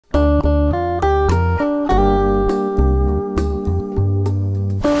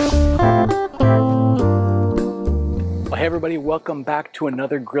everybody, welcome back to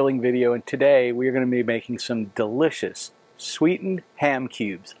another grilling video, and today we are going to be making some delicious sweetened ham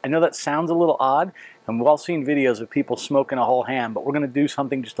cubes. I know that sounds a little odd, and we've all seen videos of people smoking a whole ham, but we're going to do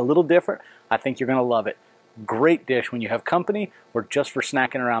something just a little different. I think you're going to love it. Great dish when you have company or just for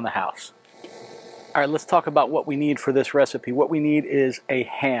snacking around the house. All right, let's talk about what we need for this recipe. What we need is a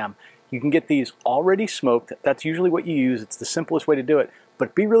ham. You can get these already smoked. That's usually what you use. It's the simplest way to do it.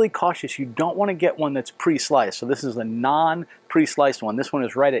 But be really cautious. You don't want to get one that's pre-sliced. So this is a non-pre-sliced one. This one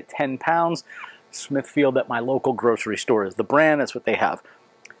is right at 10 pounds. Smithfield at my local grocery store is the brand. That's what they have.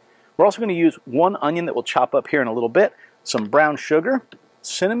 We're also going to use one onion that we'll chop up here in a little bit, some brown sugar,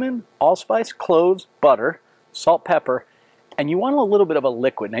 cinnamon, allspice, cloves, butter, salt, pepper, and you want a little bit of a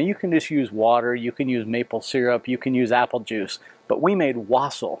liquid. Now you can just use water, you can use maple syrup, you can use apple juice, but we made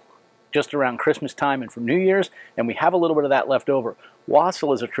wassail just around Christmas time and for New Year's, and we have a little bit of that left over.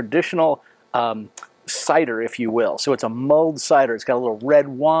 Wassail is a traditional cider, if you will. So it's a mulled cider. It's got a little red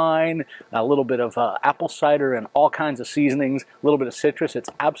wine, a little bit of apple cider, and all kinds of seasonings, a little bit of citrus. It's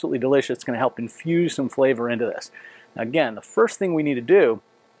absolutely delicious. It's going to help infuse some flavor into this. Now, again, the first thing we need to do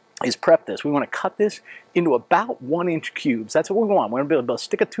is prep this. We want to cut this into about 1-inch cubes. That's what we want. We're going to be able to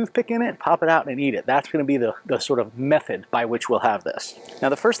stick a toothpick in it, pop it out, and eat it. That's going to be the sort of method by which we'll have this. Now,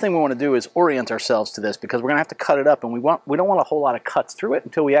 the first thing we want to do is orient ourselves to this because we're going to have to cut it up, and we don't want a whole lot of cuts through it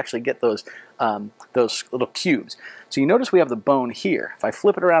until we actually get those little cubes. So you notice we have the bone here. If I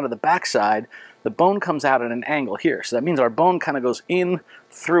flip it around to the back side, the bone comes out at an angle here. So that means our bone kind of goes in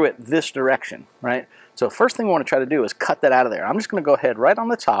through it this direction, right? So first thing we want to try to do is cut that out of there. I'm just going to go ahead right on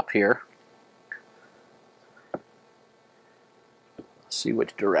the top here. Let's see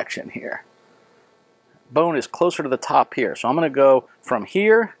which direction here. Bone is closer to the top here. So I'm going to go from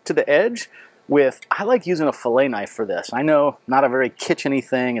here to the edge with, I like using a fillet knife for this. I know, not a very kitchen-y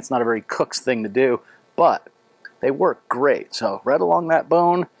thing. It's not a very cook's thing to do, but they work great. So right along that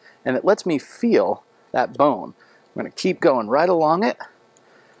bone, and it lets me feel that bone. I'm going to keep going right along it.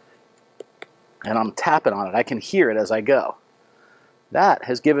 And I'm tapping on it. I can hear it as I go. That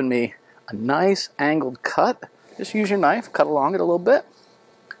has given me a nice angled cut. Just use your knife, cut along it a little bit.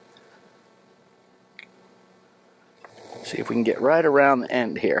 See if we can get right around the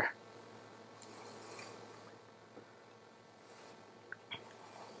end here.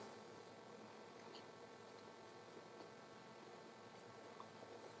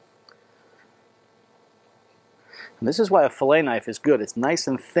 And this is why a fillet knife is good. It's nice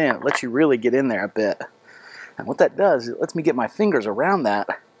and thin. It lets you really get in there a bit. And what that does, it lets me get my fingers around that,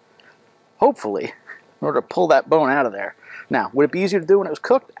 hopefully, in order to pull that bone out of there. Now, would it be easier to do when it was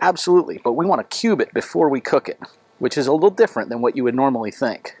cooked? Absolutely. But we want to cube it before we cook it, which is a little different than what you would normally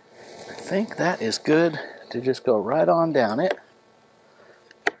think. I think that is good to just go right on down it.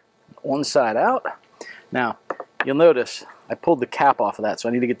 One side out. Now, you'll notice I pulled the cap off of that, so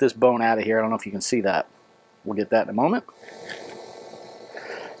I need to get this bone out of here. I don't know if you can see that. We'll get that in a moment.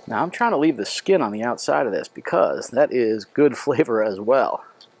 Now I'm trying to leave the skin on the outside of this because that is good flavor as well.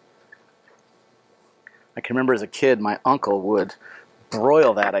 I can remember as a kid my uncle would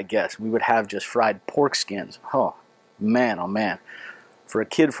broil that, I guess. We would have just fried pork skins. Oh man. For a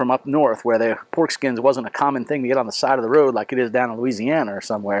kid from up north where the pork skins wasn't a common thing to get on the side of the road like it is down in Louisiana or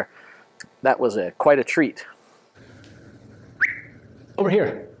somewhere, that was quite a treat. Over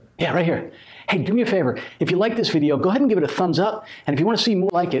here. Yeah, right here. Hey, do me a favor. If you like this video, go ahead and give it a thumbs up. And if you want to see more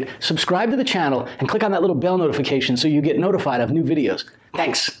like it, subscribe to the channel and click on that little bell notification so you get notified of new videos.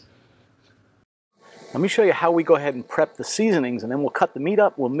 Thanks. Let me show you how we go ahead and prep the seasonings, and then we'll cut the meat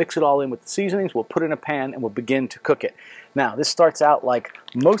up, we'll mix it all in with the seasonings, we'll put it in a pan, and we'll begin to cook it. Now, this starts out like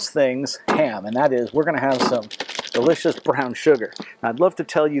most things ham, and that is we're going to have some delicious brown sugar. Now, I'd love to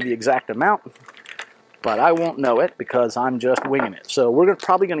tell you the exact amount, but I won't know it because I'm just winging it. So we're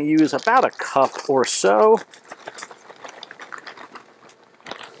probably going to use about a cup or so.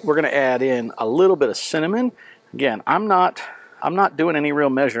 We're going to add in a little bit of cinnamon. Again, I'm not doing any real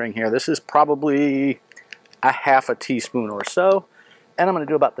measuring here. This is probably a half a teaspoon or so. And I'm going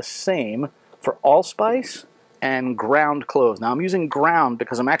to do about the same for allspice and ground cloves. Now I'm using ground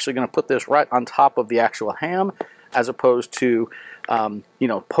because I'm actually going to put this right on top of the actual ham as opposed to you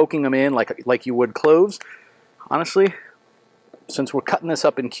know, poking them in like you would cloves. Honestly, since we're cutting this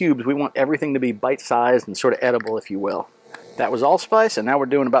up in cubes, we want everything to be bite-sized and sort of edible, if you will. That was allspice, and now we're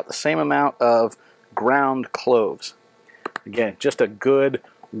doing about the same amount of ground cloves. Again, just a good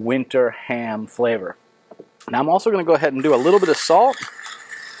winter ham flavor. Now I'm also going to go ahead and do a little bit of salt.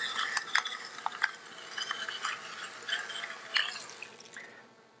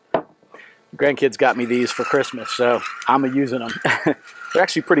 Grandkids got me these for Christmas, so I'm using them. They're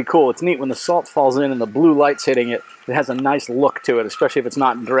actually pretty cool. It's neat when the salt falls in and the blue light's hitting it. It has a nice look to it, especially if it's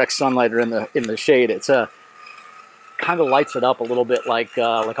not in direct sunlight or in the shade. It's kind of lights it up a little bit like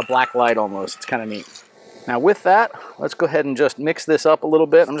a black light almost. It's kind of neat. Now with that, let's go ahead and just mix this up a little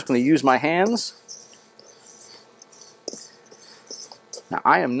bit. I'm just going to use my hands. Now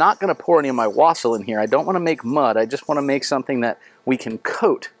I am not going to pour any of my wassail in here. I don't want to make mud. I just want to make something that we can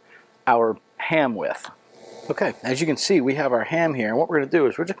coat our ham with. Okay, as you can see, we have our ham here, and what we're going to do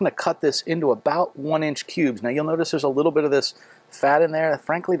is we're just going to cut this into about 1-inch cubes. Now you'll notice there's a little bit of this fat in there.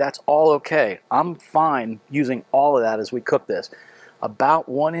 Frankly, that's all okay. I'm fine using all of that as we cook this. About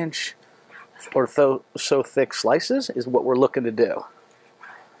 1-inch or so thick slices is what we're looking to do.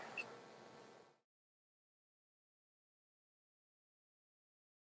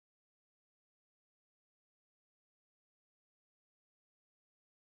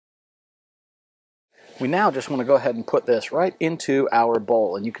 We now just want to go ahead and put this right into our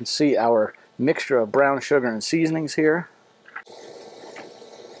bowl, and you can see our mixture of brown sugar and seasonings here.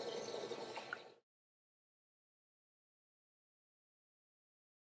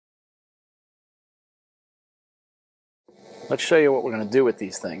 Let's show you what we're going to do with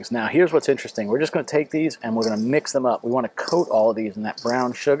these things. Now here's what's interesting. We're just going to take these and we're going to mix them up. We want to coat all of these in that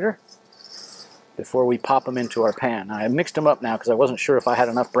brown sugar before we pop them into our pan. Now I mixed them up now because I wasn't sure if I had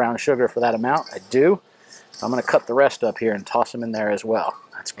enough brown sugar for that amount. I do. I'm going to cut the rest up here and toss them in there as well.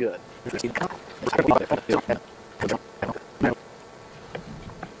 That's good.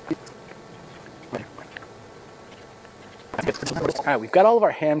 All right, we've got all of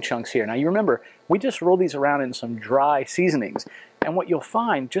our ham chunks here. Now you remember, we just rolled these around in some dry seasonings. And what you'll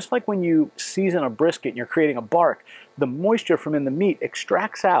find, just like when you season a brisket and you're creating a bark, the moisture from in the meat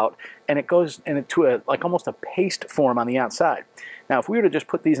extracts out and it goes into like almost a paste form on the outside. Now if we were to just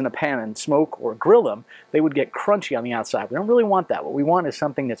put these in a pan and smoke or grill them, they would get crunchy on the outside. We don't really want that. What we want is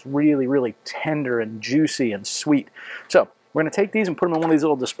something that's really, really tender and juicy and sweet. So we're going to take these and put them in one of these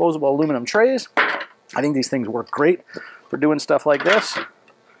little disposable aluminum trays. I think these things work great for doing stuff like this.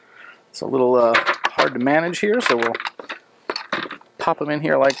 It's a little hard to manage here, so we'll pop them in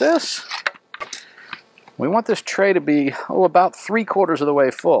here like this. We want this tray to be about 3/4 of the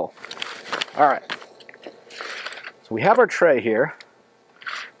way full. All right. So we have our tray here.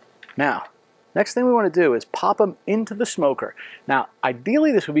 Now, next thing we want to do is pop them into the smoker. Now,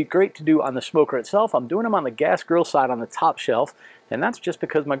 ideally this would be great to do on the smoker itself. I'm doing them on the gas grill side on the top shelf, and that's just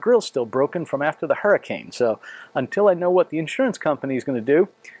because my grill's still broken from after the hurricane. So until I know what the insurance company is going to do,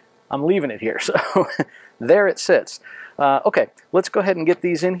 I'm leaving it here. So there it sits. Okay, let's go ahead and get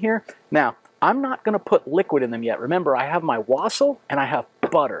these in here. Now, I'm not going to put liquid in them yet. Remember, I have my wassail and I have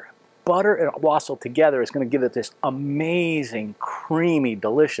butter. Butter and wassail together is going to give it this amazing, creamy,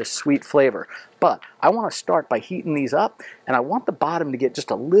 delicious, sweet flavor. But I want to start by heating these up, and I want the bottom to get just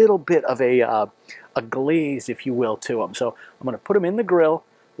a little bit of a glaze, if you will, to them. So I'm going to put them in the grill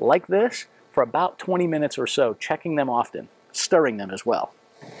like this for about 20 minutes or so, checking them often, stirring them as well.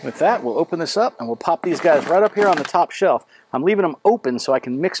 With that, we'll open this up and we'll pop these guys right up here on the top shelf. I'm leaving them open so I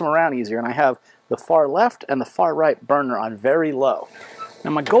can mix them around easier, and I have the far left and the far right burner on very low.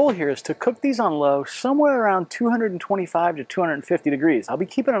 Now my goal here is to cook these on low somewhere around 225 to 250 degrees. I'll be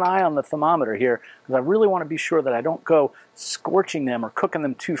keeping an eye on the thermometer here because I really want to be sure that I don't go scorching them or cooking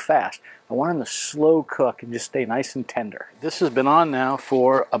them too fast. I want them to slow cook and just stay nice and tender. This has been on now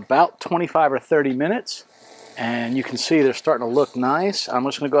for about 25 or 30 minutes. And you can see they're starting to look nice. I'm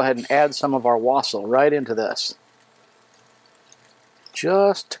just going to go ahead and add some of our wassail right into this,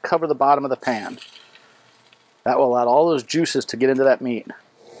 just to cover the bottom of the pan. That will allow all those juices to get into that meat.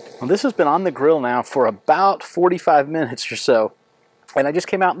 Well, this has been on the grill now for about 45 minutes or so, and I just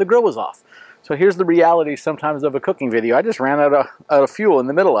came out and the grill was off. So here's the reality sometimes of a cooking video. I just ran out of fuel in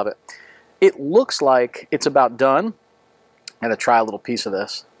the middle of it. It looks like it's about done. I'm going to try a little piece of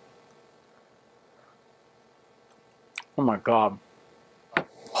this. Oh my God.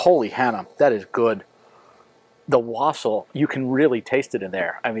 Holy Hannah, that is good. The wassail, you can really taste it in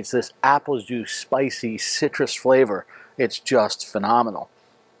there. I mean, it's this apple juice, spicy, citrus flavor. It's just phenomenal.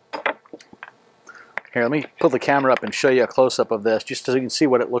 Here, let me put the camera up and show you a close-up of this, just so you can see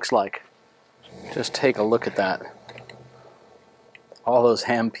what it looks like. Just take a look at that. All those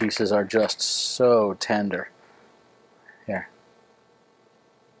ham pieces are just so tender. Here.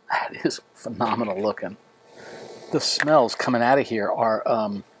 That is phenomenal looking. The smells coming out of here are,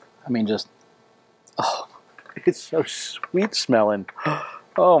 I mean, just, oh, it's so sweet smelling.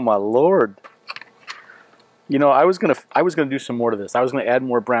 Oh my Lord. You know, I was gonna do some more to this. I was gonna add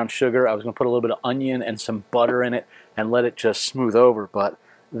more brown sugar. I was gonna put a little bit of onion and some butter in it and let it just smooth over. But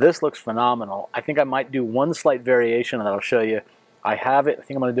This looks phenomenal. I think I might do one slight variation that I'll show you. I have it. I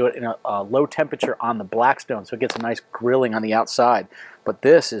think I'm going to do it in a low temperature on the Blackstone so it gets a nice grilling on the outside. But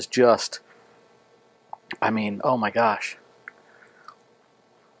this is just, I mean, oh my gosh.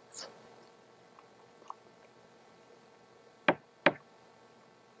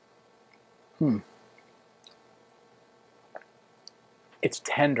 It's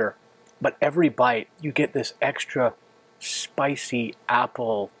tender, but every bite you get this extra spicy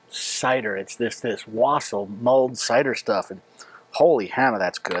apple cider. It's this wassail mulled cider stuff, and holy Hannah,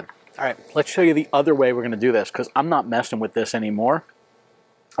 that's good. All right, let's show you the other way we're going to do this because I'm not messing with this anymore,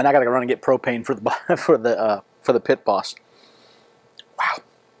 and I got to run and get propane for the for the PitBoss. Wow,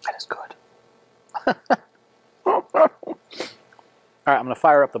 that is good. All right, I'm going to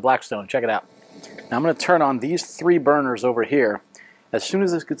fire up the Blackstone. Check it out. Now I'm going to turn on these 3 burners over here. As soon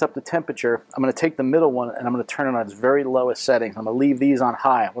as this gets up to temperature, I'm going to take the middle one and I'm going to turn it on its very lowest settings. I'm going to leave these on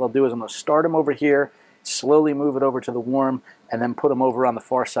high. What I'll do is I'm going to start them over here, slowly move it over to the warm, and then put them over on the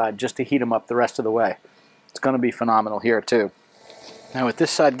far side just to heat them up the rest of the way. It's going to be phenomenal here too. Now with this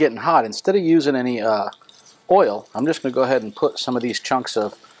side getting hot, instead of using any oil, I'm just going to go ahead and put some of these chunks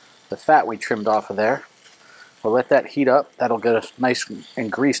of the fat we trimmed off of there. We'll let that heat up. That'll get us nice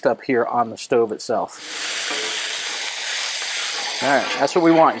and greased up here on the stove itself. All right, that's what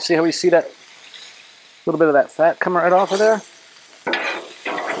we want. You see how we see that little bit of that fat coming right off of there?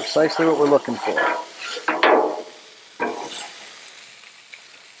 Precisely what we're looking for.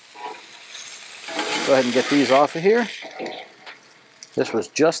 Go ahead and get these off of here. This was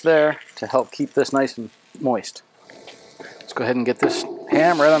just there to help keep this nice and moist. Let's go ahead and get this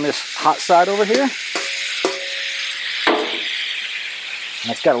ham right on this hot side over here.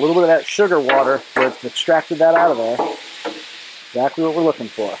 And it's got a little bit of that sugar water where it's extracted that out of there. Exactly what we're looking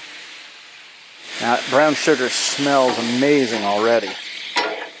for. Now, that brown sugar smells amazing already.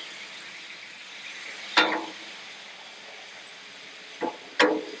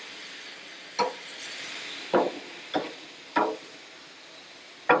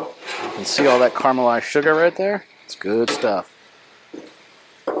 You can see all that caramelized sugar right there. It's good stuff.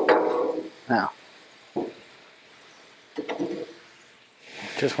 Now,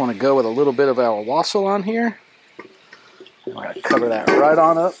 just want to go with a little bit of our wassail on here. I'm going to cover that right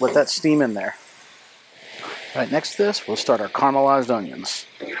on up, let that steam in there. Right next to this, we'll start our caramelized onions.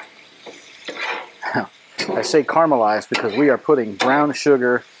 I say caramelized because we are putting brown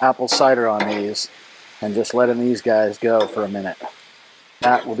sugar apple cider on these and just letting these guys go for a minute.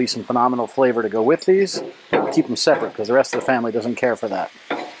 That will be some phenomenal flavor to go with these. We'll keep them separate because the rest of the family doesn't care for that.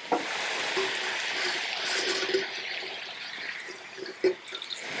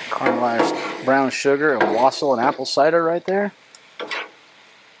 Caramelized brown sugar and wassail and apple cider right there.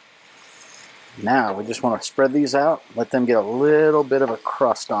 Now we just want to spread these out, let them get a little bit of a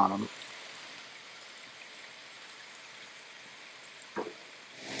crust on them.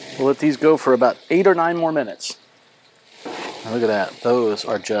 We'll let these go for about 8 or 9 more minutes. Now look at that, those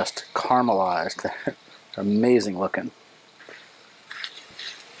are just caramelized. They're amazing looking.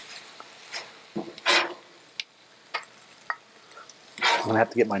 I'm going to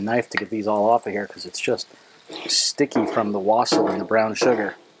have to get my knife to get these all off of here because it's just sticky from the wassail and the brown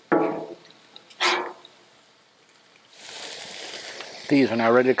sugar. These are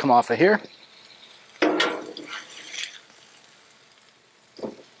now ready to come off of here.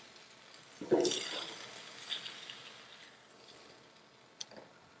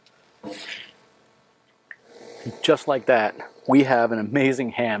 Just like that, we have an amazing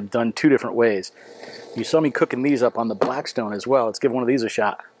ham done 2 different ways. You saw me cooking these up on the Blackstone as well. Let's give one of these a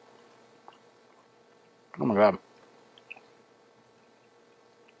shot. Oh my God.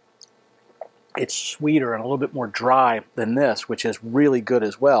 It's sweeter and a little bit more dry than this, which is really good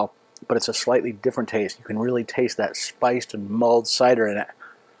as well, but it's a slightly different taste. You can really taste that spiced and mulled cider in it.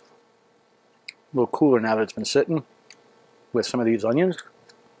 A little cooler now that it's been sitting with some of these onions.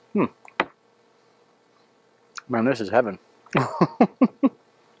 Man, this is heaven.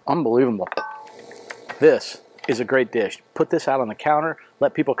 Unbelievable. This is a great dish. Put this out on the counter,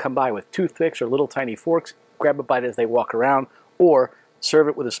 let people come by with toothpicks or little tiny forks, grab a bite as they walk around, or serve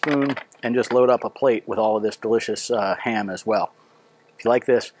it with a spoon and just load up a plate with all of this delicious ham as well. If you like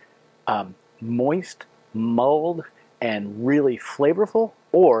this moist, mulled, and really flavorful,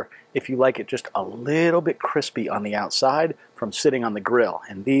 or if you like it just a little bit crispy on the outside from sitting on the grill.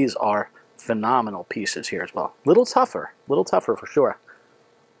 And these are phenomenal pieces here as well. Little tougher for sure,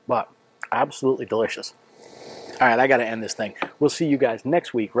 but absolutely delicious. All right, I got to end this thing. We'll see you guys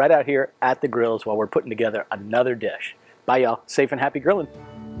next week right out here at the grills while we're putting together another dish. Bye, y'all. Safe and happy grilling.